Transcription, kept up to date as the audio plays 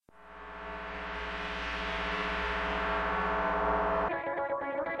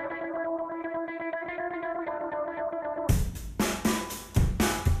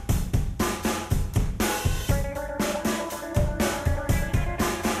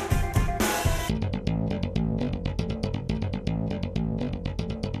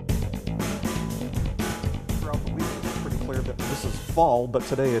fall, but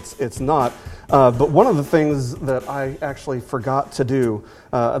today it's not. But one of the things that I actually forgot to do,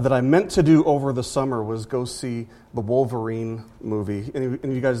 that I meant to do over the summer, was go see the Wolverine movie.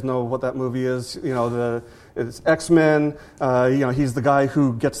 And you guys know what that movie is? You know, it's X-Men. He's the guy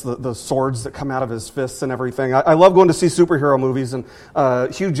who gets the swords that come out of his fists and everything. I love going to see superhero movies, and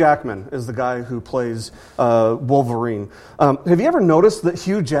Hugh Jackman is the guy who plays Wolverine. Have you ever noticed that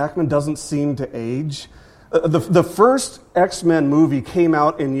Hugh Jackman doesn't seem to age? The first X-Men movie came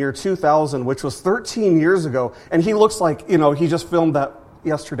out in year 2000, which was 13 years ago, and he looks like, he just filmed that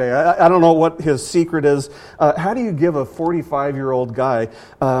yesterday. I don't know what his secret is. How do you give a 45-year-old guy,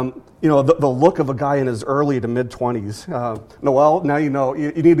 the look of a guy in his early to mid-20s? Noel, now you know.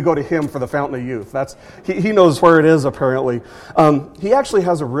 You need to go to him for the Fountain of Youth. He knows where it is, apparently. He actually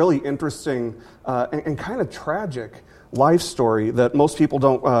has a really interesting and kind of tragic life story that most people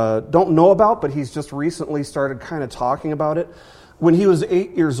don't know about, but he's just recently started kind of talking about it. When he was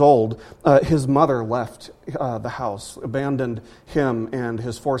 8 years old, his mother left the house, abandoned him and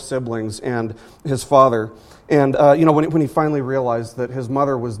his 4 siblings and his father. And when he finally realized that his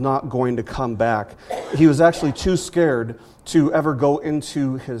mother was not going to come back, he was actually too scared to ever go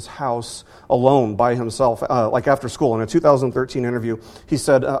into his house alone by himself, like after school. In a 2013 interview, he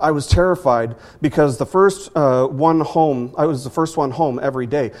said, "I was terrified because I was the first one home every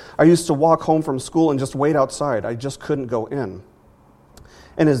day. I used to walk home from school and just wait outside. I just couldn't go in."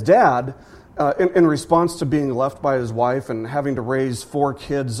 And his dad, in response to being left by his wife and having to raise 4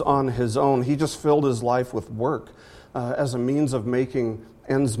 kids on his own, he just filled his life with work as a means of making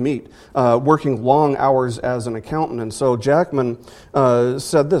ends meet, working long hours as an accountant. And so Jackman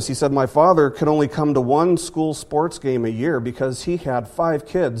said this. He said, "My father could only come to 1 school sports game a year because he had 5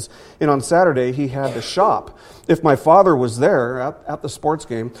 kids, and on Saturday he had to shop. If my father was there at the sports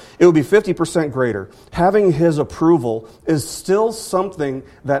game, it would be 50% greater. Having his approval is still something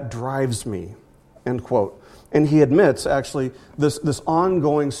that drives me," end quote. And he admits, actually, this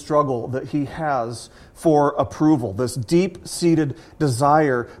ongoing struggle that he has for approval, this deep-seated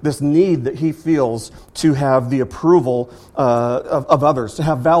desire, this need that he feels to have the approval of others, to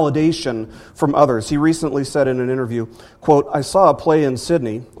have validation from others. He recently said in an interview, quote, "I saw a play in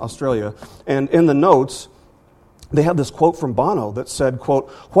Sydney, Australia, and in the notes, they had this quote from Bono that said, quote,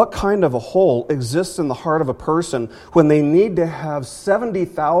 'What kind of a hole exists in the heart of a person when they need to have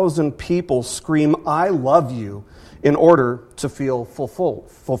 70,000 people scream, "I love you," in order to feel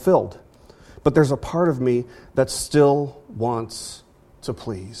fulfilled? But there's a part of me that still wants to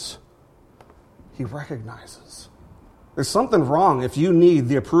please.'" He recognizes there's something wrong if you need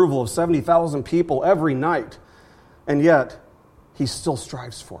the approval of 70,000 people every night, and yet he still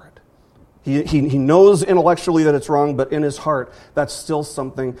strives for it. He knows intellectually that it's wrong, but in his heart, that's still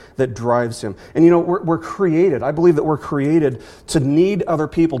something that drives him. And we're created. I believe that we're created to need other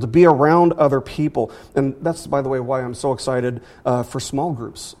people, to be around other people. And that's, by the way, why I'm so excited for small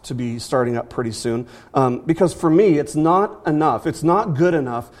groups to be starting up pretty soon. Because for me, it's not enough. It's not good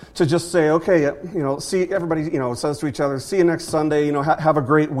enough to just say, okay, see everybody, says to each other, "See you next Sunday, have a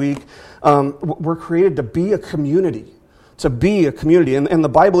great week." We're created to be a community. To be a community. And the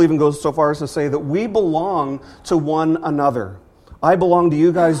Bible even goes so far as to say that we belong to one another. I belong to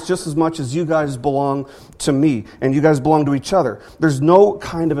you guys just as much as you guys belong to me, and you guys belong to each other. There's no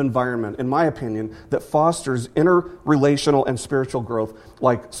kind of environment, in my opinion, that fosters interrelational and spiritual growth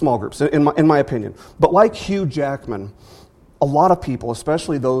like small groups, in my opinion. But like Hugh Jackman, a lot of people,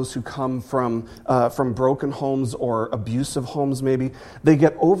 especially those who come from broken homes or abusive homes maybe, they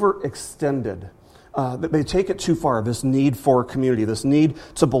get overextended. They take it too far, this need for community, this need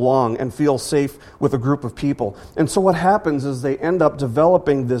to belong and feel safe with a group of people. And so what happens is they end up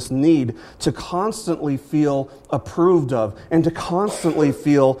developing this need to constantly feel approved of and to constantly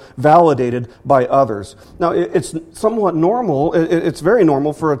feel validated by others. Now, it's somewhat normal, it's very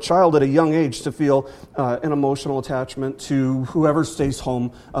normal for a child at a young age to feel an emotional attachment to whoever stays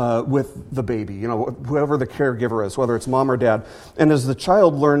home with the baby, whoever the caregiver is, whether it's mom or dad. And as the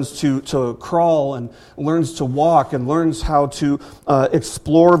child learns to crawl and learns to walk and learns how to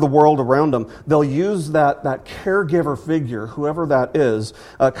explore the world around them, they'll use that caregiver figure, whoever that is,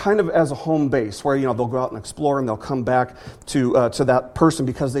 kind of as a home base where they'll go out and explore and they'll come back to that person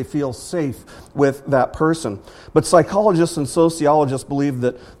because they feel safe with that person. But psychologists and sociologists believe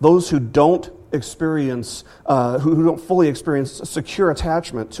that those who don't fully experience secure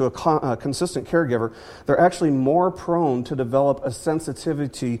attachment to a consistent caregiver, they're actually more prone to develop a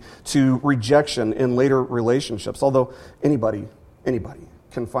sensitivity to rejection in later relationships. Although anybody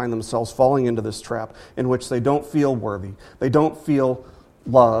can find themselves falling into this trap in which they don't feel worthy, they don't feel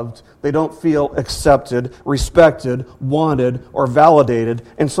loved, they don't feel accepted, respected, wanted, or validated,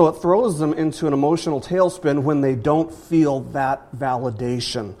 and so it throws them into an emotional tailspin when they don't feel that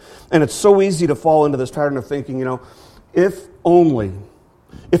validation. And it's so easy to fall into this pattern of thinking, if only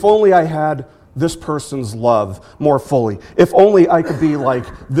I had this person's love more fully, if only I could be like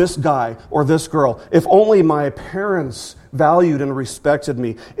this guy or this girl, if only my parents valued and respected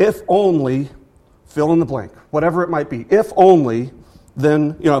me, if only, fill in the blank, whatever it might be, if only,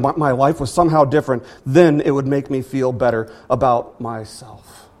 then my life was somehow different, then it would make me feel better about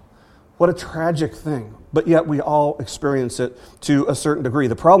myself. What a tragic thing, but yet we all experience it to a certain degree.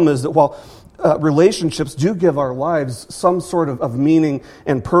 The problem is that while relationships do give our lives some sort of meaning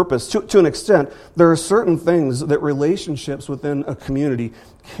and purpose, to an extent, there are certain things that relationships within a community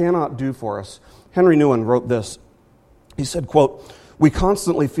cannot do for us. Henry Nouwen wrote this. He said, quote, "We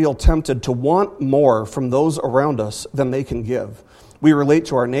constantly feel tempted to want more from those around us than they can give. We relate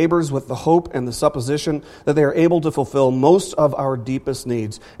to our neighbors with the hope and the supposition that they are able to fulfill most of our deepest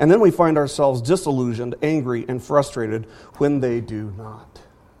needs. And then we find ourselves disillusioned, angry, and frustrated when they do not."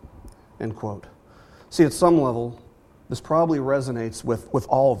 End quote. See, at some level, this probably resonates with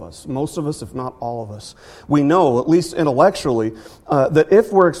all of us, most of us, if not all of us. We know, at least intellectually, that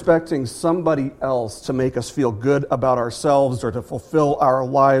if we're expecting somebody else to make us feel good about ourselves or to fulfill our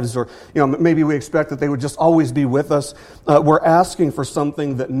lives, or maybe we expect that they would just always be with us, we're asking for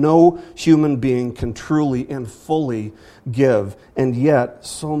something that no human being can truly and fully give. And yet,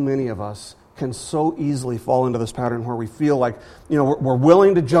 so many of us can so easily fall into this pattern where we feel like, we're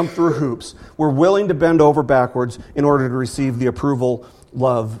willing to jump through hoops, we're willing to bend over backwards in order to receive the approval,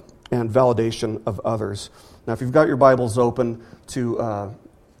 love, and validation of others. Now, if you've got your Bibles open to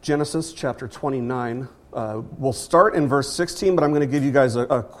Genesis chapter 29, we'll start in verse 16, but I'm going to give you guys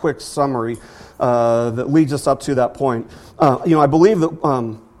a quick summary that leads us up to that point. I believe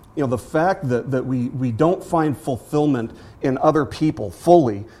that the fact that we don't find fulfillment in other people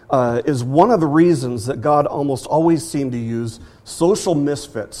fully is one of the reasons that God almost always seemed to use social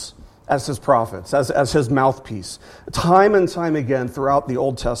misfits as his prophets, as his mouthpiece. Time and time again throughout the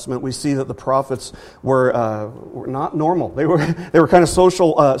Old Testament, we see that the prophets were not normal. They were kind of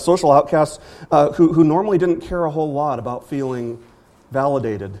social outcasts who normally didn't care a whole lot about feeling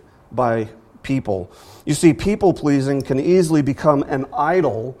validated by people. You see, people-pleasing can easily become an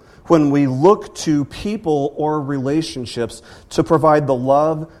idol when we look to people or relationships to provide the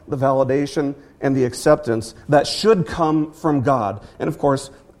love, the validation, and the acceptance that should come from God. And of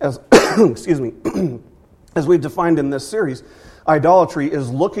course, as as we've defined in this series, idolatry is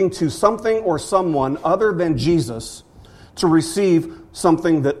looking to something or someone other than Jesus to receive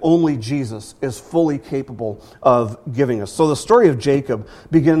something that only Jesus is fully capable of giving us. So the story of Jacob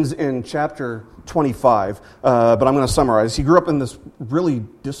begins in chapter 25, but I'm going to summarize. He grew up in this really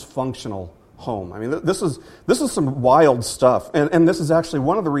dysfunctional home. I mean, this is some wild stuff, and this is actually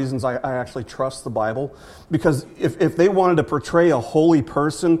one of the reasons I actually trust the Bible, because if they wanted to portray a holy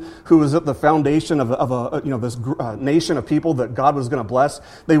person who was at the foundation of this nation of people that God was going to bless,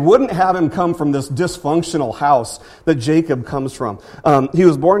 they wouldn't have him come from this dysfunctional house that Jacob comes from. He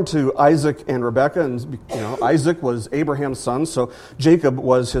was born to Isaac and Rebekah, and Isaac was Abraham's son, so Jacob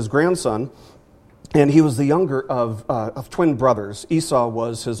was his grandson. And he was the younger of twin brothers. Esau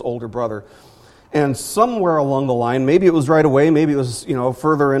was his older brother. And somewhere along the line, maybe it was right away, maybe it was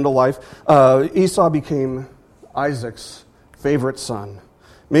further into life, Esau became Isaac's favorite son.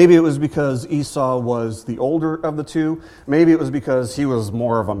 Maybe it was because Esau was the older of the two. Maybe it was because he was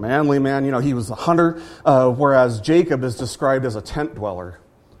more of a manly man. He was a hunter, whereas Jacob is described as a tent dweller.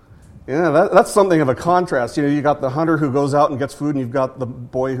 Yeah, that's something of a contrast. You got the hunter who goes out and gets food, and you've got the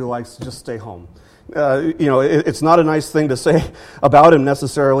boy who likes to just stay home. It's not a nice thing to say about him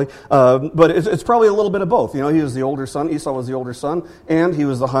necessarily, but it's probably a little bit of both. He was the older son, Esau was the older son, and he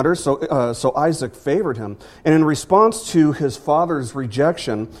was the hunter, so Isaac favored him. And in response to his father's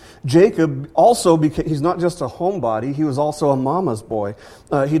rejection, Jacob also became, he's not just a homebody, he was also a mama's boy.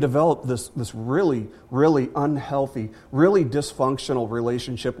 He developed this really, really unhealthy, really dysfunctional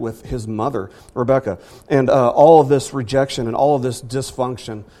relationship with his mother, Rebekah. And all of this rejection and all of this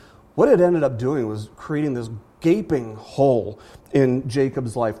dysfunction, what it ended up doing was creating this gaping hole in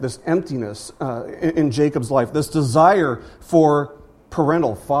Jacob's life, this emptiness in Jacob's life, this desire for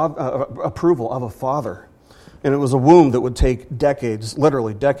parental approval of a father. And it was a wound that would take decades,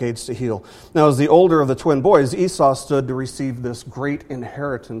 literally decades, to heal. Now, as the older of the twin boys, Esau stood to receive this great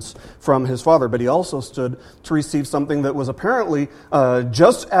inheritance from his father, but he also stood to receive something that was apparently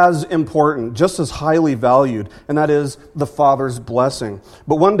just as important, just as highly valued, and that is the father's blessing.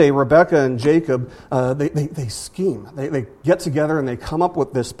 But one day, Rebekah and Jacob, they scheme. They get together and they come up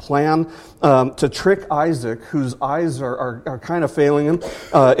with this plan to trick Isaac, whose eyes are kind of failing him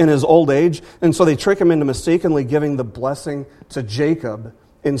in his old age, and so they trick him into mistakenly giving the blessing to Jacob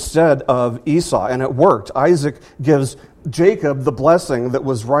instead of Esau. And it worked. Isaac gives Jacob the blessing that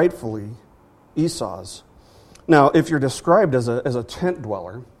was rightfully Esau's. Now, if you're described as a tent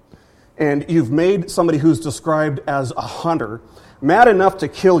dweller, and you've made somebody who's described as a hunter mad enough to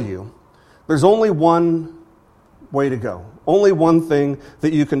kill you, there's only one way to go. Only one thing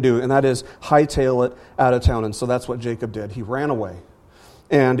that you can do, and that is hightail it out of town. And so that's what Jacob did. He ran away.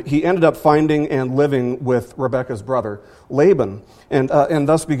 And he ended up finding and living with Rebekah's brother, Laban. And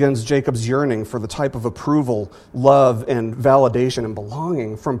thus begins Jacob's yearning for the type of approval, love, and validation and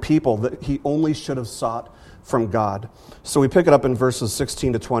belonging from people that he only should have sought from God. So we pick it up in verses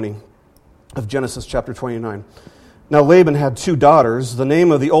 16 to 20 of Genesis chapter 29. Now Laban had 2 daughters. The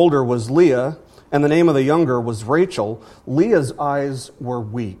name of the older was Leah, and the name of the younger was Rachel. Leah's eyes were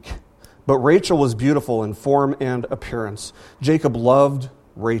weak, but Rachel was beautiful in form and appearance. Jacob loved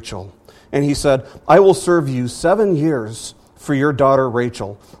Rachel. And he said, I will serve you 7 years for your daughter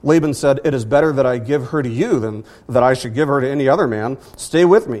Rachel. Laban said, it is better that I give her to you than that I should give her to any other man. Stay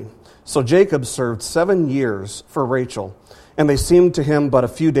with me. So Jacob served 7 years for Rachel, and they seemed to him but a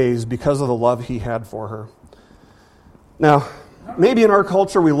few days because of the love he had for her. Now, maybe in our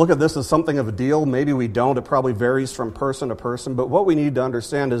culture we look at this as something of a deal. Maybe we don't. It probably varies from person to person. But what we need to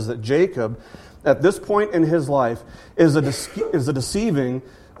understand is that Jacob, at this point in his life, is a deceiving,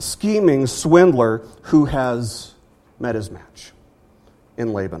 scheming swindler who has met his match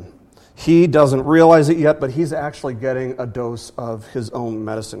in Laban. He doesn't realize it yet, but he's actually getting a dose of his own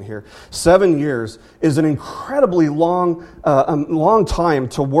medicine here. 7 years is an incredibly long time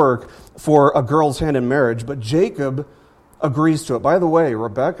to work for a girl's hand in marriage, but Jacob agrees to it. By the way,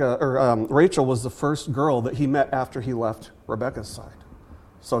 Rachel was the first girl that he met after he left Rebekah's side.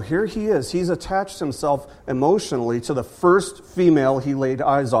 So here he is. He's attached himself emotionally to the first female he laid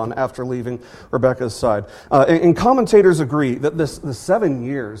eyes on after leaving Rebekah's side. And commentators agree that the 7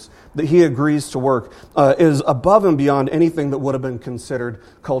 years that he agrees to work is above and beyond anything that would have been considered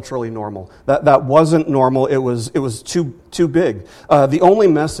culturally normal. That wasn't normal. It was too big. The only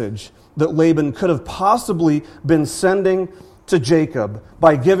message that Laban could have possibly been sending to Jacob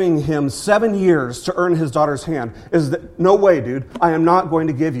by giving him 7 years to earn his daughter's hand is that, no way, dude, I am not going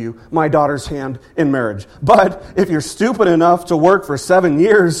to give you my daughter's hand in marriage. But if you're stupid enough to work for 7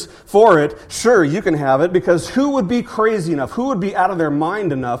 years for it, sure, you can have it, because who would be crazy enough, who would be out of their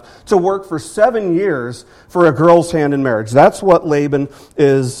mind enough to work for 7 years for a girl's hand in marriage? That's what Laban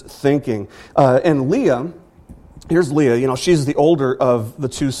is thinking. And Leah, here's Leah, she's the older of the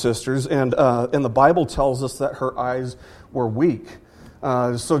 2 sisters, and the Bible tells us that her eyes were weak.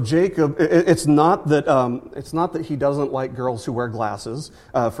 So Jacob, it's not that he doesn't like girls who wear glasses.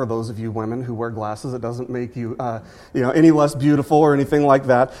 For those of you women who wear glasses, it doesn't make you any less beautiful or anything like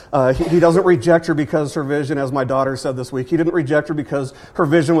that. He doesn't reject her because her vision, as my daughter said this week, he didn't reject her because her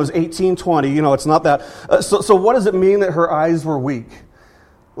vision was 18/20. It's not that. So what does it mean that her eyes were weak?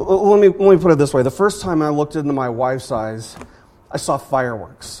 Let me put it this way. The first time I looked into my wife's eyes, I saw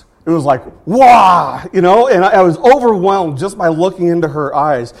fireworks. It was like, wow, and I was overwhelmed just by looking into her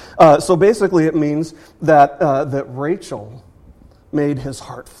eyes. So basically it means that Rachel made his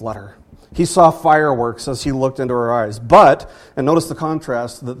heart flutter. He saw fireworks as he looked into her eyes. But, and notice the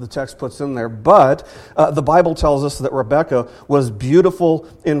contrast that the text puts in there, but the Bible tells us that Rebekah was beautiful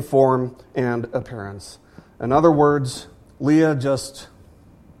in form and appearance. In other words, Leah just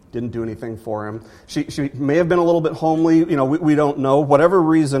didn't do anything for him. She may have been a little bit homely. We don't know. Whatever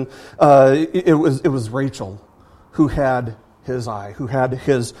reason, it was Rachel who had his eye, who had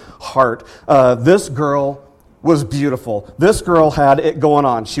his heart. This girl was beautiful. This girl had it going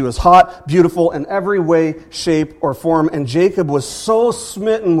on. She was hot, beautiful in every way, shape, or form. And Jacob was so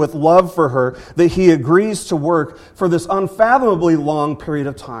smitten with love for her that he agrees to work for this unfathomably long period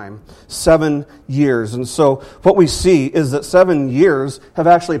of time, 7 years. And so what we see is that 7 years have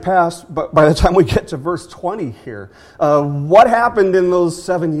actually passed, but by the time we get to verse 20 here, what happened in those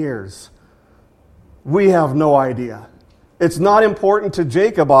 7 years? We have no idea. It's not important to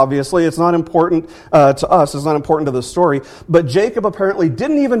Jacob, obviously. It's not important to us. It's not important to the story. But Jacob apparently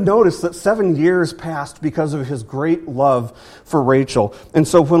didn't even notice that 7 years passed because of his great love for Rachel. And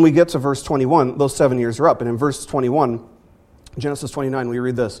so when we get to verse 21, those 7 years are up. And in verse 21, Genesis 29, we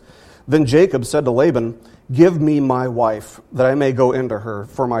read this. Then Jacob said to Laban, "Give me my wife, that I may go into her,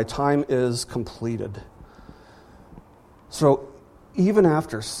 for my time is completed." So even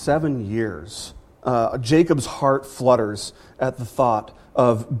after 7 years, Jacob's heart flutters at the thought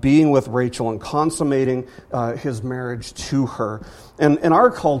of being with Rachel and consummating his marriage to her. And in our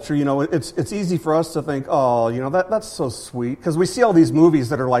culture, it's easy for us to think, that's so sweet, because we see all these movies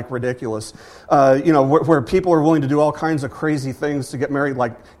that are like ridiculous, where people are willing to do all kinds of crazy things to get married,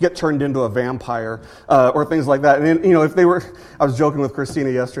 like get turned into a vampire or things like that. And if they were, I was joking with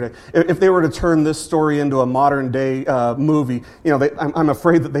Christina yesterday, if they were to turn this story into a modern day movie, I'm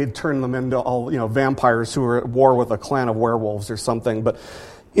afraid that they'd turn them into all vampires who are at war with a clan of werewolves or something. But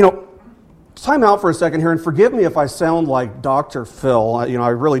time out for a second here, and forgive me if I sound like Dr. Phil. I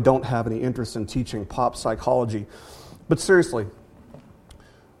really don't have any interest in teaching pop psychology. But seriously,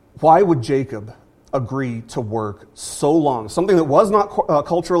 why would Jacob agree to work so long? Something that was not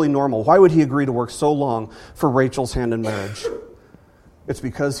culturally normal. Why would he agree to work so long for Rachel's hand in marriage? It's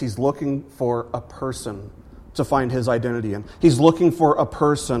because he's looking for a person to find his identity in. He's looking for a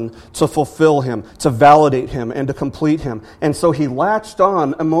person to fulfill him, to validate him, and to complete him. And so he latched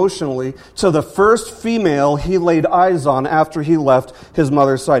on emotionally to the first female he laid eyes on after he left his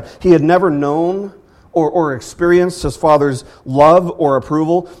mother's side. He had never known or experienced his father's love or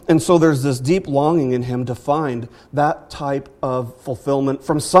approval, and so there's this deep longing in him to find that type of fulfillment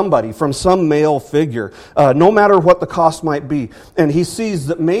from somebody, from some male figure, no matter what the cost might be. And he sees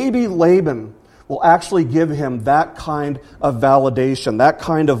that maybe Laban will actually give him that kind of validation, that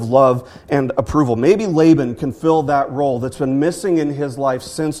kind of love and approval. Maybe Laban can fill that role that's been missing in his life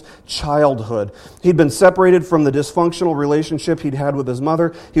since childhood. He'd been separated from the dysfunctional relationship he'd had with his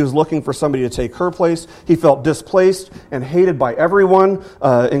mother. He was looking for somebody to take her place. He felt displaced and hated by everyone,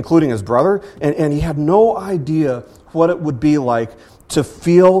 including his brother, and he had no idea what it would be like to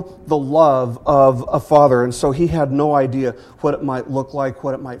feel the love of a father. And so he had no idea what it might look like,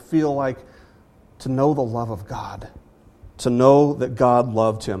 what it might feel like, to know the love of God, to know that God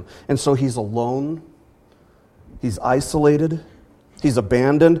loved him. And so he's alone, he's isolated, he's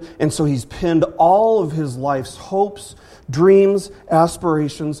abandoned, and so he's pinned all of his life's hopes, dreams,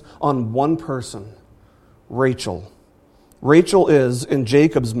 aspirations on one person, Rachel. Rachel is, in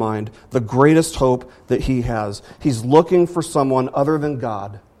Jacob's mind, the greatest hope that he has. He's looking for someone other than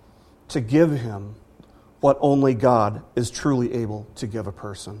God to give him what only God is truly able to give a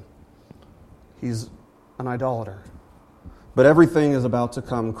person. He's an idolater. But everything is about to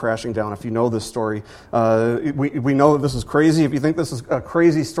come crashing down. If you know this story, we know that this is crazy. If you think this is a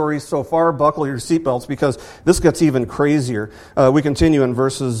crazy story so far, buckle your seatbelts, because this gets even crazier. We continue in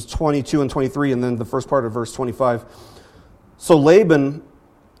verses 22 and 23, and then the first part of verse 25. So Laban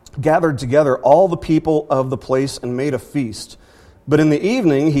gathered together all the people of the place and made a feast. But in the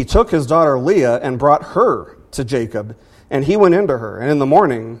evening he took his daughter Leah and brought her to Jacob, and he went into her. And in the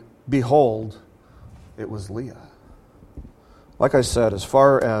morning, behold, it was Leah. Like I said, as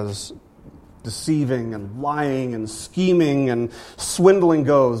far as deceiving and lying and scheming and swindling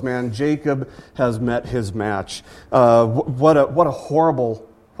goes, man, Jacob has met his match. What a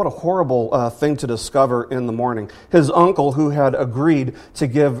horrible thing to discover in the morning. His uncle, who had agreed to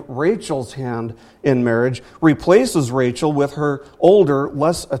give Rachel's hand in marriage, replaces Rachel with her older,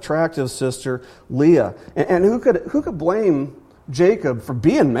 less attractive sister, Leah. And who could blame Jacob for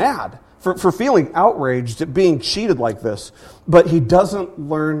being mad? For feeling outraged at being cheated like this. But he doesn't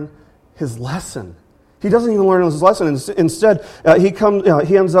learn his lesson. He doesn't even learn his lesson. Instead,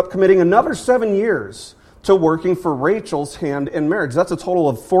 he ends up committing another 7 years to working for Rachel's hand in marriage. That's a total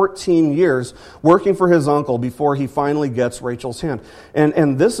of 14 years working for his uncle before he finally gets Rachel's hand.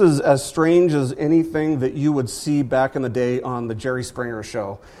 And this is as strange as anything that you would see back in the day on the Jerry Springer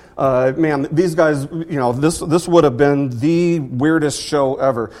show. Man, these guys, this would have been the weirdest show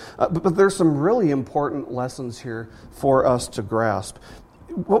ever. But there's some really important lessons here for us to grasp.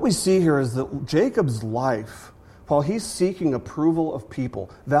 What we see here is that Jacob's life, while he's seeking approval of people,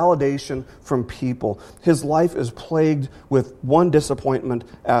 validation from people, his life is plagued with one disappointment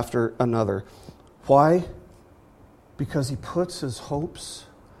after another. Why? Because he puts his hopes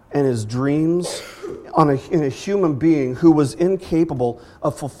and his dreams in a human being who was incapable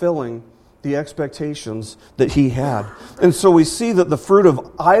of fulfilling the expectations that he had. And so we see that the fruit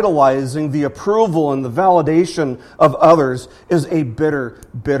of idolizing the approval and the validation of others is a bitter,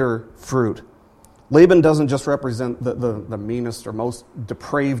 bitter fruit. Laban doesn't just represent the meanest or most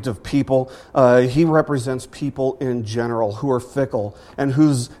depraved of people. He represents people in general who are fickle and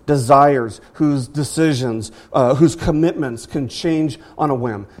whose desires, whose decisions, whose commitments can change on a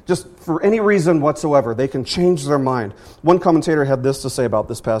whim. Just for any reason whatsoever, they can change their mind. One commentator had this to say about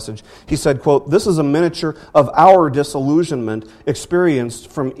this passage. He said, quote, "This is a miniature of our disillusionment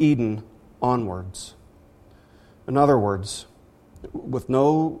experienced from Eden onwards." In other words, with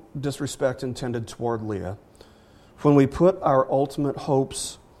no disrespect intended toward Leah, when we put our ultimate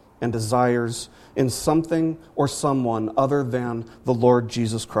hopes and desires in something or someone other than the Lord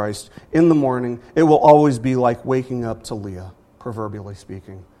Jesus Christ, in the morning, it will always be like waking up to Leah, proverbially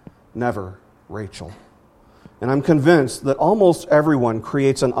speaking, never Rachel. And I'm convinced that almost everyone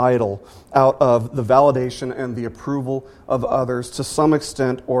creates an idol out of the validation and the approval of others to some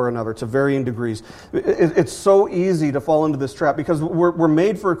extent or another, to varying degrees. It's so easy to fall into this trap because we're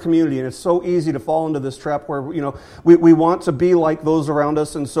made for a community, and it's so easy to fall into this trap where we want to be like those around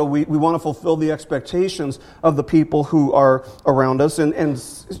us, and so we want to fulfill the expectations of the people who are around us. And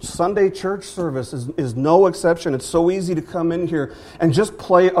Sunday church service is no exception. It's so easy to come in here and just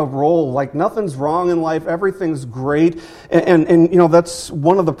play a role like nothing's wrong in life, everything's great, and that's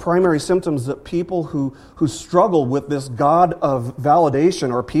one of the primary symptoms that people who struggle with this God of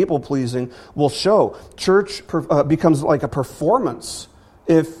validation or people pleasing will show. Church becomes like a performance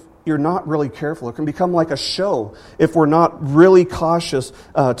if you're not really careful. It can become like a show if we're not really cautious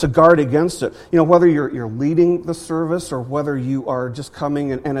to guard against it. Whether you're leading the service or whether you are just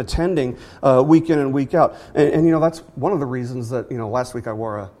coming and attending week in and week out. And that's one of the reasons that, last week I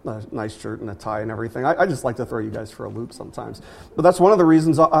wore a nice shirt and a tie and everything. I just like to throw you guys for a loop sometimes. But that's one of the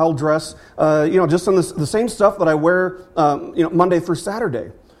reasons I'll dress, just in the same stuff that I wear, Monday through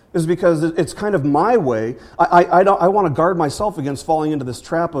Saturday. Is because it's kind of my way. I want to guard myself against falling into this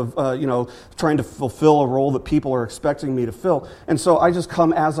trap of trying to fulfill a role that people are expecting me to fill, and so I just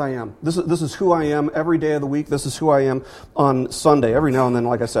come as I am. This is who I am every day of the week. This is who I am on Sunday. Every now and then,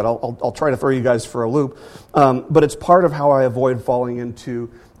 like I said, I'll try to throw you guys for a loop, but it's part of how I avoid falling into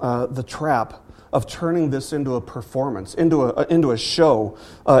the trap of turning this into a performance, into a show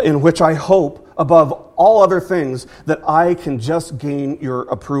in which I hope, above all other things, that I can just gain your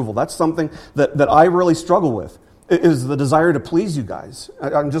approval. That's something that I really struggle with, is the desire to please you guys.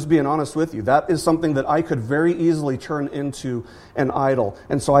 I'm just being honest with you. That is something that I could very easily turn into an idol,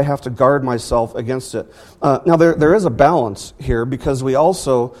 and so I have to guard myself against it. Now, there is a balance here, because we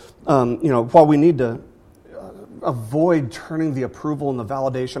also, while we need to avoid turning the approval and the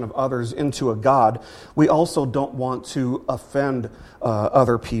validation of others into a god, we also don't want to offend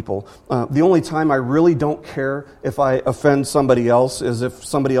other people. The only time I really don't care if I offend somebody else is if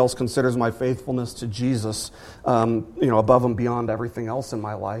somebody else considers my faithfulness to Jesus, above and beyond everything else in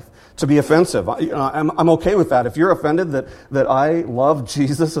my life, to be offensive. I'm okay with that. If you're offended that I love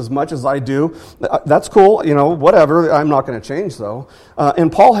Jesus as much as I do, that's cool. Whatever. I'm not going to change, though.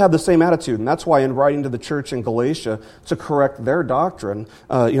 And Paul had the same attitude, and that's why in writing to the church in Galatia to correct their doctrine,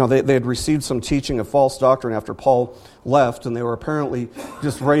 they had received some teaching of false doctrine after Paul left, and they were apparently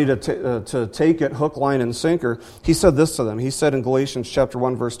just ready to take it hook, line, and sinker. He said this to them. He said in Galatians chapter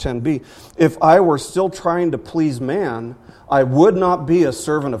 1, verse 10b, "If I were still trying to please man, I would not be a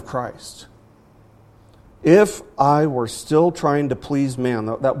servant of Christ." If I were still trying to please man,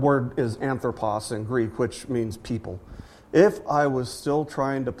 that word is anthropos in Greek, which means people. If I was still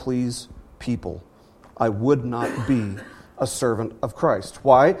trying to please people, I would not be a servant of Christ.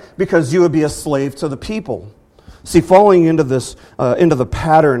 Why? Because you would be a slave to the people. See, falling into the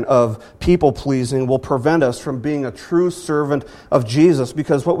pattern of people-pleasing will prevent us from being a true servant of Jesus,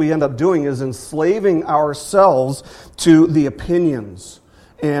 because what we end up doing is enslaving ourselves to the opinions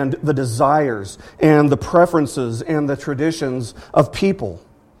and the desires and the preferences and the traditions of people.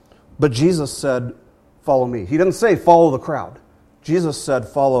 But Jesus said, "Follow me." He didn't say, "Follow the crowd." Jesus said,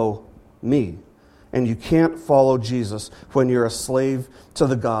 "Follow me." And you can't follow Jesus when you're a slave to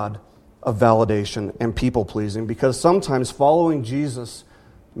the God of validation and people-pleasing, because sometimes following Jesus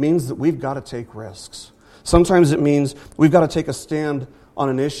means that we've got to take risks. Sometimes it means we've got to take a stand on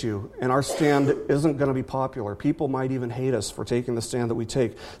an issue, and our stand isn't going to be popular. People might even hate us for taking the stand that we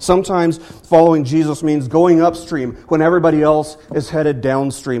take. Sometimes following Jesus means going upstream when everybody else is headed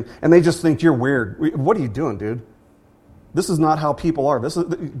downstream, and they just think you're weird. What are you doing, dude? This is not how people are.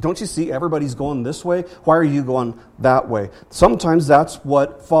 Don't you see everybody's going this way? Why are you going that way? Sometimes that's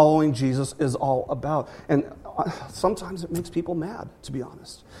what following Jesus is all about. And sometimes it makes people mad, to be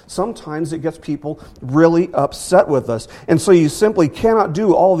honest. Sometimes it gets people really upset with us. And so you simply cannot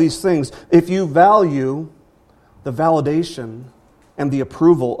do all these things if you value the validation and the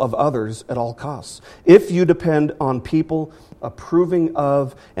approval of others at all costs. If you depend on people approving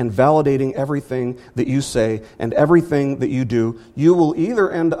of and validating everything that you say and everything that you do, you will either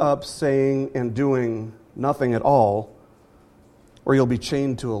end up saying and doing nothing at all, or you'll be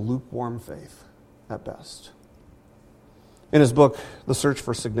chained to a lukewarm faith at best. In his book, The Search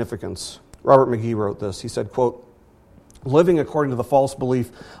for Significance, Robert McGee wrote this. He said, quote, "Living according to the false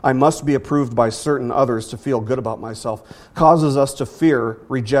belief I must be approved by certain others to feel good about myself causes us to fear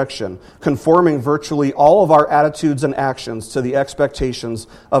rejection, conforming virtually all of our attitudes and actions to the expectations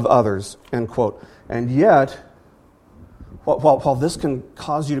of others." End quote. And yet, while this can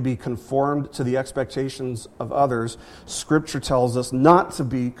cause you to be conformed to the expectations of others, Scripture tells us not to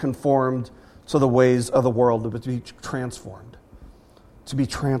be conformed to the ways of the world, but to be transformed. To be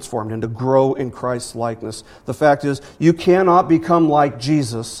transformed and to grow in Christ's likeness. The fact is, you cannot become like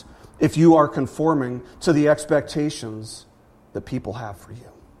Jesus if you are conforming to the expectations that people have for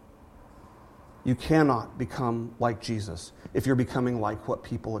you. You cannot become like Jesus if you're becoming like what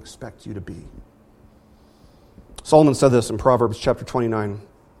people expect you to be. Solomon said this in Proverbs chapter 29,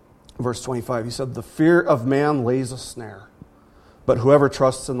 verse 25. He said, "The fear of man lays a snare, but whoever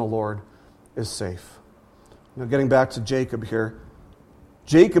trusts in the Lord is safe." Now, getting back to Jacob here,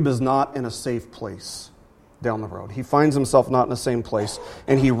 Jacob is not in a safe place down the road. He finds himself not in the same place,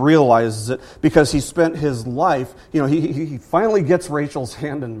 and he realizes it because he spent his life, he finally gets Rachel's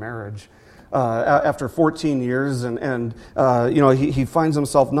hand in marriage after 14 years, and he finds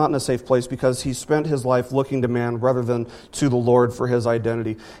himself not in a safe place because he spent his life looking to man rather than to the Lord for his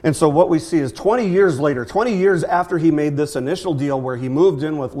identity. And so what we see is 20 years later, 20 years after he made this initial deal where he moved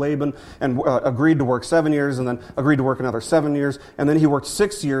in with Laban and agreed to work 7 years and then agreed to work another 7 years, and then he worked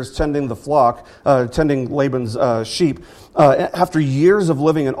 6 years tending the flock, tending Laban's sheep. After years of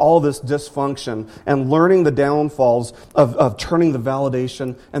living in all this dysfunction and learning the downfalls of turning the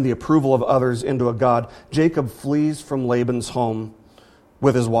validation and the approval of others into a god, Jacob flees from Laban's home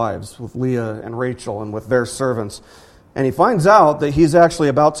with his wives, with Leah and Rachel and with their servants. And he finds out that he's actually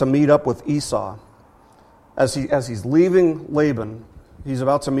about to meet up with Esau. As he's leaving Laban, he's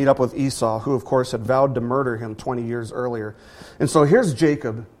about to meet up with Esau, who of course had vowed to murder him 20 years earlier. And so here's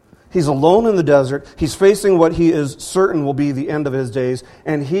Jacob. He's alone in the desert. He's facing what he is certain will be the end of his days,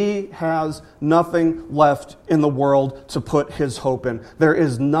 and he has nothing left in the world to put his hope in. There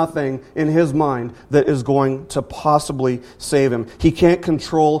is nothing in his mind that is going to possibly save him. He can't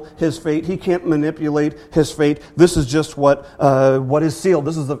control his fate. He can't manipulate his fate. This is just what is sealed.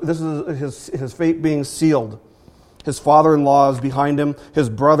 This is his fate being sealed. His father-in-law is behind him, his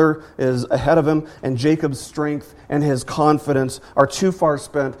brother is ahead of him, and Jacob's strength and his confidence are too far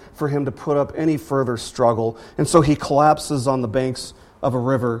spent for him to put up any further struggle. And so he collapses on the banks of a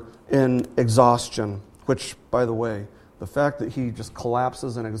river in exhaustion, which, by the way, the fact that he just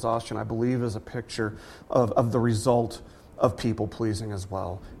collapses in exhaustion, I believe, is a picture of the result of people-pleasing as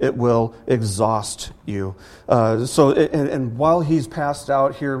well. It will exhaust you. And while he's passed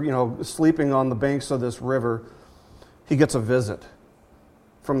out here, sleeping on the banks of this river, he gets a visit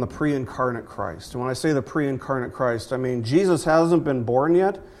from the pre-incarnate Christ. And when I say the pre-incarnate Christ, I mean Jesus hasn't been born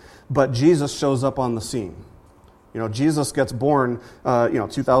yet, but Jesus shows up on the scene. Jesus gets born,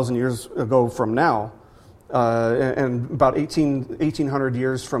 2,000 years ago from now, and about 1,800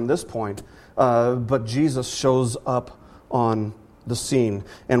 years from this point. But Jesus shows up on the scene.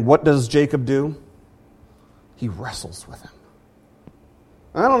 And what does Jacob do? He wrestles with him.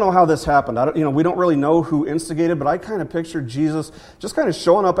 I don't know how this happened. We don't really know who instigated, but I kind of pictured Jesus just kind of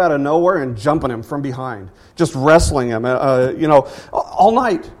showing up out of nowhere and jumping him from behind, just wrestling him, all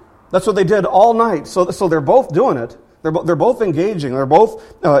night. That's what they did all night. So they're both doing it. They're both engaging. They're both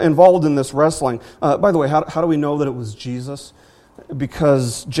involved in this wrestling. By the way, how do we know that it was Jesus?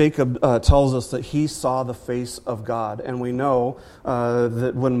 Because Jacob tells us that he saw the face of God. And we know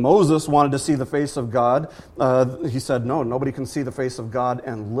that when Moses wanted to see the face of God, he said, no, nobody can see the face of God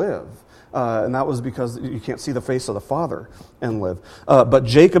and live. And that was because you can't see the face of the Father and live. But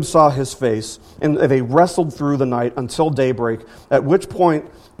Jacob saw his face, and they wrestled through the night until daybreak, at which point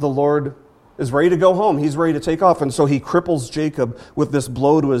the Lord is ready to go home. He's ready to take off. And so he cripples Jacob with this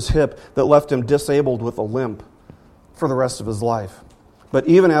blow to his hip that left him disabled with a limp for the rest of his life. But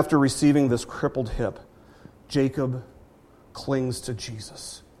even after receiving this crippled hip, Jacob clings to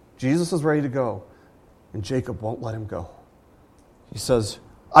Jesus. Jesus is ready to go, and Jacob won't let him go. He says,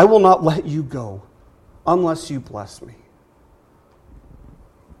 I will not let you go unless you bless me.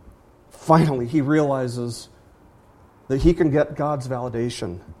 Finally, he realizes that he can get God's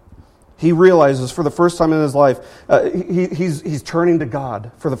validation. He realizes for the first time in his life, he's turning to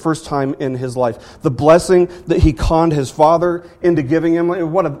God for the first time in his life. The blessing that he conned his father into giving him,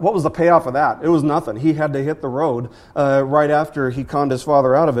 what was the payoff of that? It was nothing. He had to hit the road right after he conned his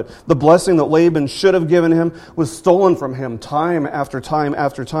father out of it. The blessing that Laban should have given him was stolen from him time after time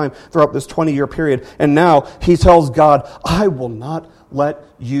after time throughout this 20-year period. And now he tells God, I will not let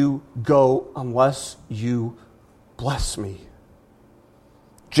you go unless you bless me.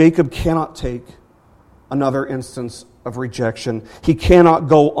 Jacob cannot take another instance of rejection. He cannot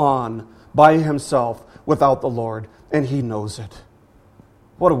go on by himself without the Lord, and he knows it.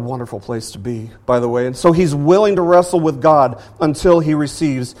 What a wonderful place to be, by the way. And so he's willing to wrestle with God until he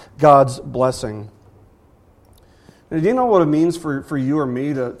receives God's blessing. And do you know what it means for you or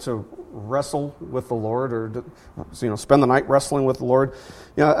me to wrestle with the Lord, or to, spend the night wrestling with the Lord?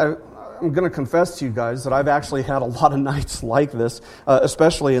 I'm going to confess to you guys that I've actually had a lot of nights like this,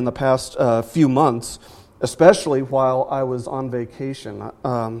 especially in the past few months, especially while I was on vacation.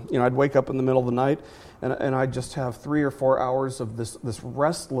 I'd wake up in the middle of the night, and I'd just have 3 or 4 hours of this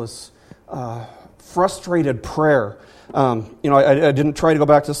restless, frustrated prayer. I didn't try to go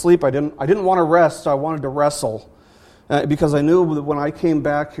back to sleep. I didn't want to rest. I wanted to wrestle. Because I knew that when I came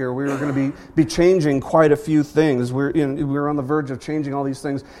back here, we were going to be changing quite a few things. We were on the verge of changing all these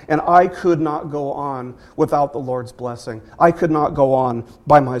things, and I could not go on without the Lord's blessing. I could not go on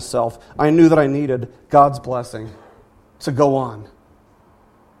by myself. I knew that I needed God's blessing to go on.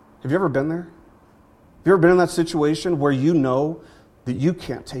 Have you ever been there? Have you ever been in that situation where you know that you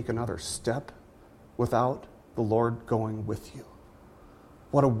can't take another step without the Lord going with you?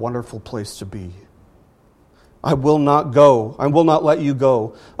 What a wonderful place to be. I will not go. I will not let you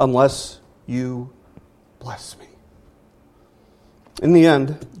go unless you bless me. In the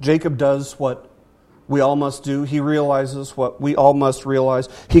end, Jacob does what we all must do. He realizes what we all must realize.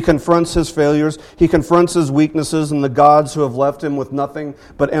 He confronts his failures. He confronts his weaknesses and the gods who have left him with nothing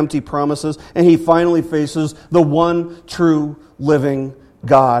but empty promises. And he finally faces the one true living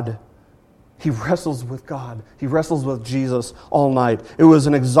God. He wrestles with God. He wrestles with Jesus all night. It was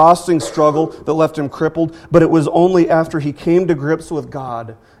an exhausting struggle that left him crippled, but it was only after he came to grips with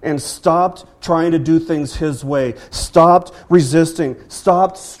God and stopped trying to do things his way, stopped resisting,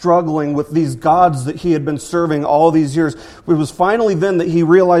 stopped struggling with these gods that he had been serving all these years. It was finally then that he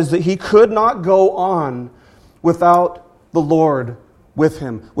realized that he could not go on without the Lord with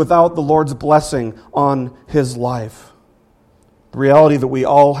him, without the Lord's blessing on his life. The reality that we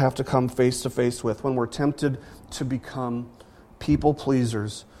all have to come face to face with when we're tempted to become people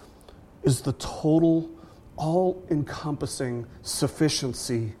pleasers is the total, all-encompassing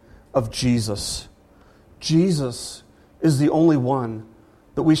sufficiency of Jesus. Jesus is the only one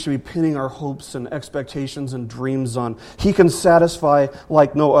that we should be pinning our hopes and expectations and dreams on. He can satisfy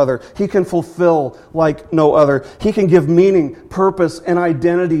like no other. He can fulfill like no other. He can give meaning, purpose, and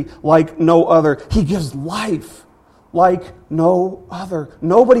identity like no other. He gives life like no other.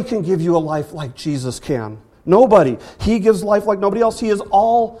 Nobody can give you a life like Jesus can. Nobody. He gives life like nobody else. He is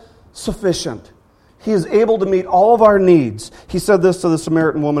all sufficient. He is able to meet all of our needs. He said this to the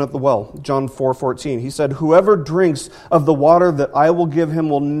Samaritan woman at the well, John 4:14. He said, "Whoever drinks of the water that I will give him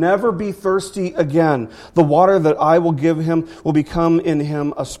will never be thirsty again. The water that I will give him will become in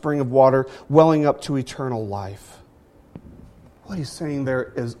him a spring of water welling up to eternal life." What he's saying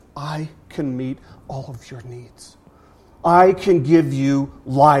there is, I can meet all of your needs. I can give you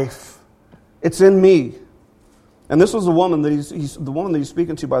life. It's in me. And this was the woman that he's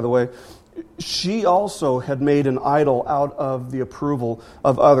speaking to, by the way. She also had made an idol out of the approval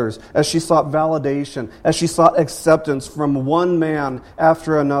of others, as she sought validation, as she sought acceptance from one man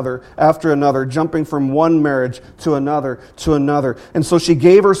after another, jumping from one marriage to another. And so she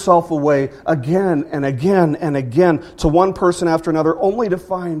gave herself away again and again and again to one person after another, only to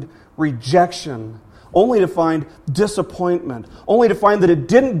find rejection, only to find disappointment, only to find that it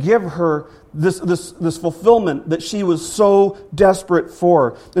didn't give her this fulfillment that she was so desperate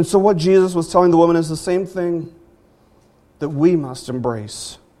for. And so what Jesus was telling the woman is the same thing that we must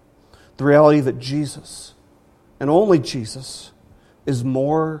embrace. The reality that Jesus, and only Jesus, is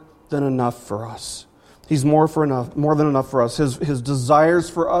more than enough for us. He's more than enough for us. His desires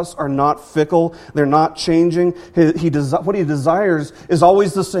for us are not fickle. They're not changing. What he desires is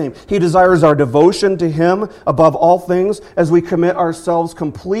always the same. He desires our devotion to Him above all things as we commit ourselves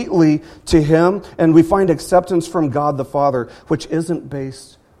completely to Him, and we find acceptance from God the Father, which isn't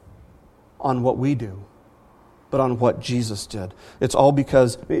based on what we do, but on what Jesus did. It's all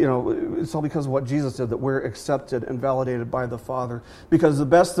because of what Jesus did that we're accepted and validated by the Father. Because the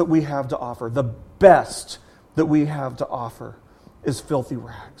best that we have to offer is filthy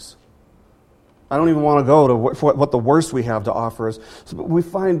rags. I don't even want to go to what the worst we have to offer is. So we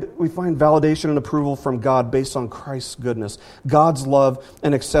find validation and approval from God based on Christ's goodness. God's love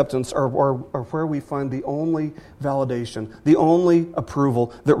and acceptance are where we find the only validation, the only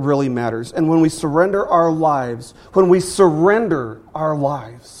approval that really matters. And when we surrender our lives,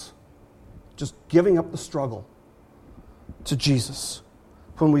 just giving up the struggle to Jesus,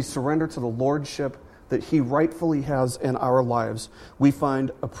 when we surrender to the lordship that He rightfully has in our lives, we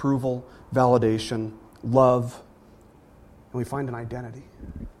find approval, validation, love, and we find an identity.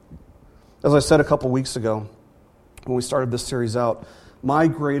 As I said a couple weeks ago, when we started this series out, my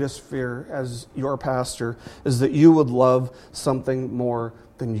greatest fear as your pastor is that you would love something more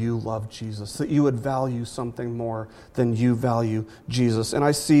than you love Jesus, that you would value something more than you value Jesus. And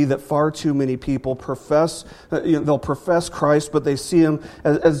I see that far too many people they'll profess Christ, but they see Him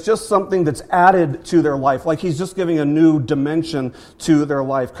as just something that's added to their life, like He's just giving a new dimension to their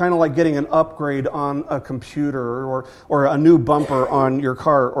life, kind of like getting an upgrade on a computer or a new bumper on your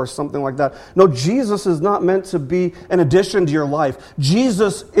car or something like that. No, Jesus is not meant to be an addition to your life.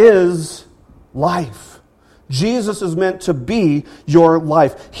 Jesus is life. Jesus is meant to be your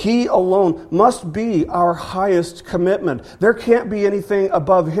life. He alone must be our highest commitment. There can't be anything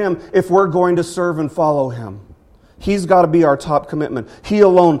above Him if we're going to serve and follow Him. He's got to be our top commitment. He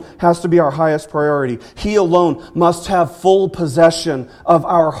alone has to be our highest priority. He alone must have full possession of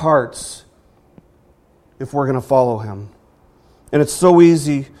our hearts if we're going to follow Him. And it's so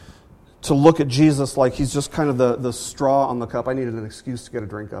easy to look at Jesus like He's just kind of the straw on the cup. I needed an excuse to get a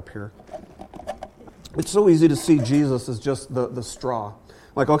drink up here. It's so easy to see Jesus as just the straw.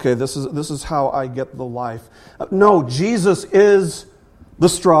 Like, okay, this is how I get the life. No, Jesus is the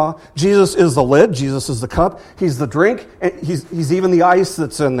straw. Jesus is the lid. Jesus is the cup. He's the drink. And he's even the ice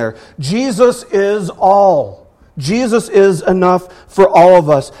that's in there. Jesus is all. Jesus is enough for all of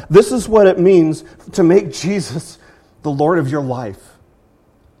us. This is what it means to make Jesus the Lord of your life.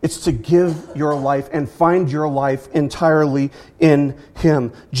 It's to give your life and find your life entirely in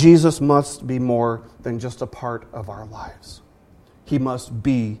Him. Jesus must be more than just a part of our lives. He must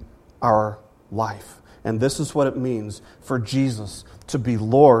be our life. And this is what it means for Jesus to be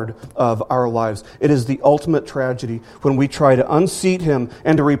Lord of our lives. It is the ultimate tragedy when we try to unseat Him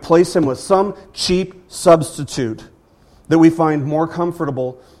and to replace Him with some cheap substitute that we find more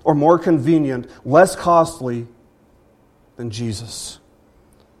comfortable or more convenient, less costly than Jesus.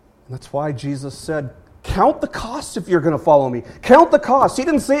 That's why Jesus said, count the cost if you're going to follow me. Count the cost. He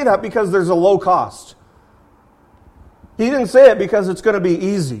didn't say that because there's a low cost. He didn't say it because it's going to be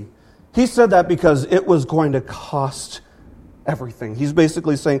easy. He said that because it was going to cost everything. He's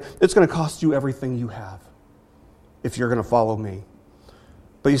basically saying, it's going to cost you everything you have if you're going to follow me.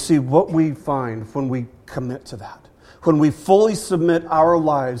 But you see, what we find when we commit to that, when we fully submit our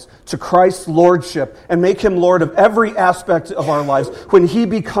lives to Christ's lordship and make Him Lord of every aspect of our lives, when He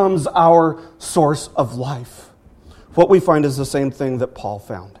becomes our source of life, what we find is the same thing that Paul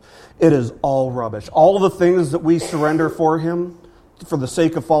found. It is all rubbish. All the things that we surrender for Him, for the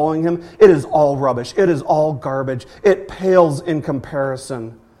sake of following Him, it is all rubbish. It is all garbage. It pales in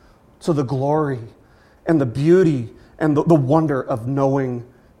comparison to the glory and the beauty and the wonder of knowing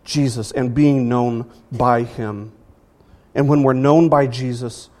Jesus and being known by Him. And when we're known by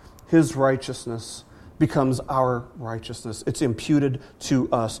Jesus, His righteousness becomes our righteousness. It's imputed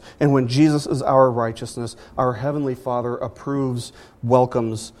to us. And when Jesus is our righteousness, our Heavenly Father approves,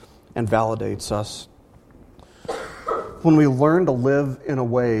 welcomes, and validates us. When we learn to live in a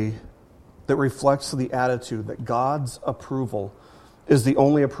way that reflects the attitude that God's approval is the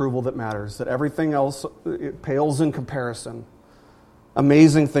only approval that matters, that everything else it pales in comparison,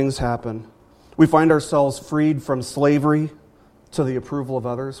 amazing things happen. We find ourselves freed from slavery to the approval of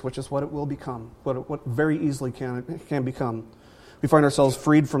others, which is what it will become, what very easily can become. We find ourselves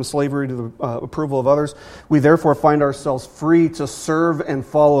freed from slavery to the approval of others. We therefore find ourselves free to serve and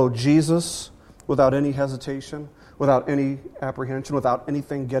follow Jesus without any hesitation, without any apprehension, without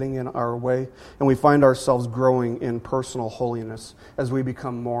anything getting in our way. And we find ourselves growing in personal holiness as we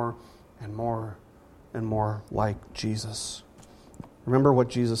become more and more and more like Jesus. Remember what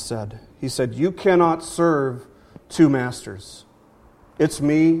Jesus said. He said, you cannot serve two masters. It's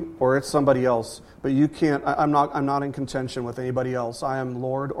me or it's somebody else. But you can't, I'm not in contention with anybody else. I am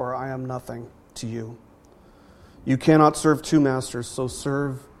Lord or I am nothing to you. You cannot serve two masters, so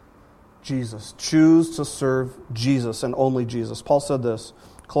serve Jesus. Choose to serve Jesus and only Jesus. Paul said this,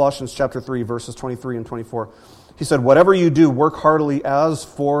 Colossians chapter 3, verses 23 and 24. He said, whatever you do, work heartily as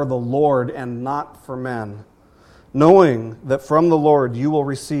for the Lord and not for men, knowing that from the Lord you will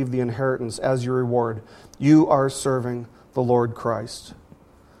receive the inheritance as your reward. You are serving the Lord Christ.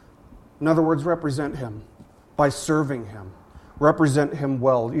 In other words, represent him by serving him. Represent him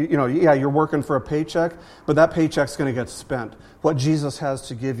well. You're working for a paycheck, but that paycheck's going to get spent. What Jesus has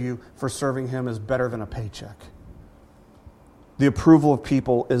to give you for serving him is better than a paycheck. The approval of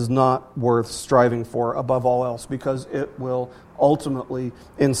people is not worth striving for above all else because it will ultimately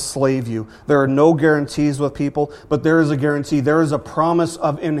enslave you. There are no guarantees with people, but there is a guarantee. There is a promise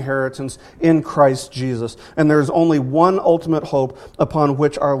of inheritance in Christ Jesus. And there is only one ultimate hope upon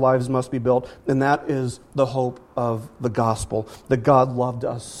which our lives must be built, and that is the hope of the gospel. That God loved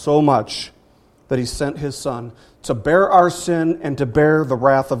us so much that he sent his Son to bear our sin and to bear the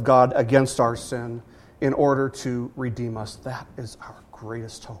wrath of God against our sin in order to redeem us. That is our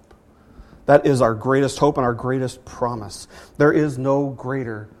greatest hope. That is our greatest hope and our greatest promise. There is no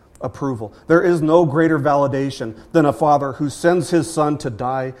greater approval. There is no greater validation than a father who sends his Son to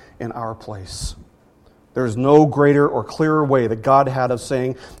die in our place. There is no greater or clearer way that God had of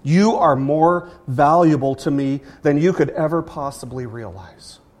saying, you are more valuable to me than you could ever possibly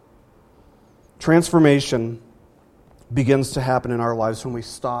realize. Transformation begins to happen in our lives when we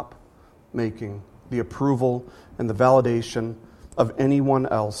stop making the approval and the validation of anyone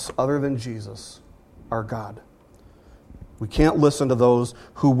else other than Jesus, our God. We can't listen to those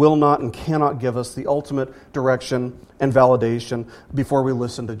who will not and cannot give us the ultimate direction and validation before we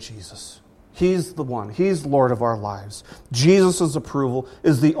listen to Jesus. He's the one. He's Lord of our lives. Jesus' approval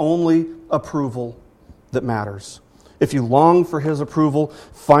is the only approval that matters. If you long for his approval,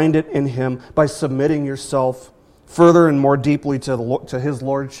 find it in him by submitting yourself further and more deeply to his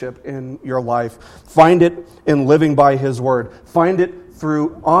lordship in your life. Find it in living by his word. Find it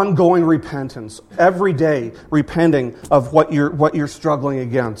through ongoing repentance, every day repenting of what you're struggling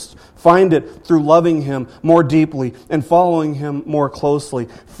against. Find it through loving him more deeply and following him more closely.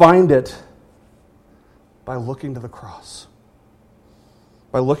 Find it by looking to the cross.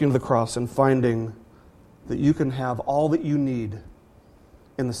 By looking to the cross and finding that you can have all that you need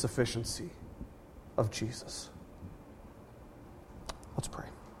in the sufficiency of Jesus. Let's pray.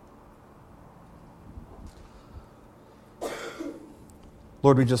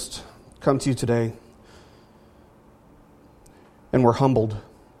 Lord, we just come to you today, and we're humbled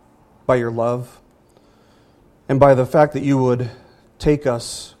by your love and by the fact that you would take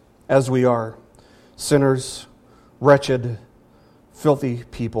us as we are, sinners, wretched, filthy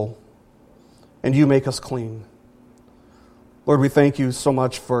people, and you make us clean. Lord, we thank you so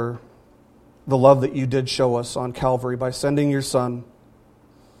much for the love that you did show us on Calvary by sending your Son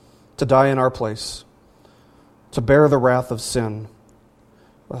to die in our place, to bear the wrath of sin,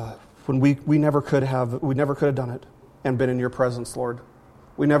 when we never could have done it and been in your presence, Lord.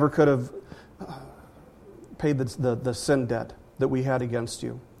 We never could have paid the sin debt that we had against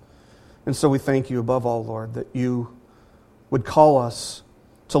you. And so we thank you above all, Lord, that you would call us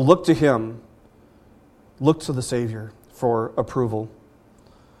to look to him, look to the Savior for approval.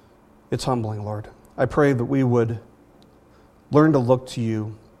 It's humbling, Lord. I pray that we would learn to look to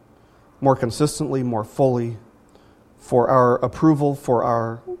you more consistently, more fully, for our approval, for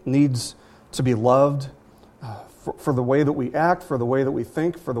our needs to be loved, for the way that we act, for the way that we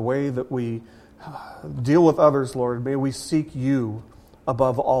think, for the way that we deal with others, Lord. May we seek you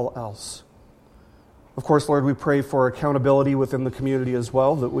above all else. Of course, Lord, we pray for accountability within the community as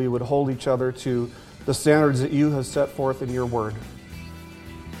well, that we would hold each other to the standards that you have set forth in your word.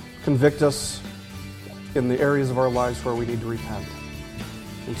 Convict us in the areas of our lives where we need to repent,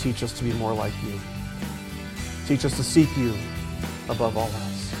 and teach us to be more like you. Teach us to seek you above all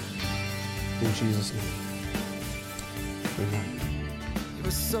else. In Jesus' name, amen.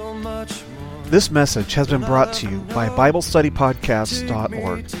 This message has been brought to you by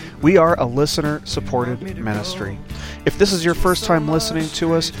BibleStudyPodcasts.org. We are a listener-supported ministry. If this is your first time listening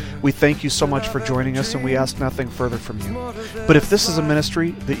to us, we thank you so much for joining us, and we ask nothing further from you. But if this is a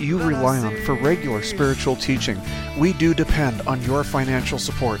ministry that you rely on for regular spiritual teaching, we do depend on your financial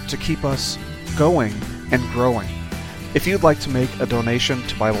support to keep us going and growing. If you'd like to make a donation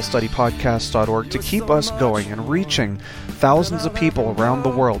to BibleStudyPodcasts.org to keep us going and reaching thousands of people around the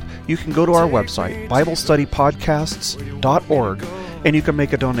world, you can go to our website, BibleStudyPodcasts.org, and you can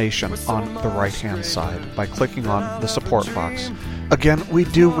make a donation on the right-hand side by clicking on the support box. Again, we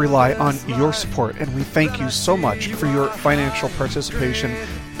do rely on your support, and we thank you so much for your financial participation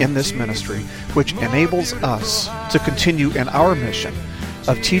in this ministry, which enables us to continue in our mission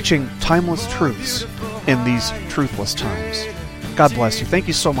of teaching timeless truths in these truthless times. God bless you. Thank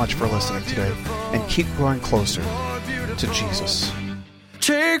you so much for listening today, and keep growing closer to Jesus.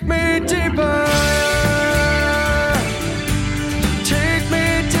 Take me deeper.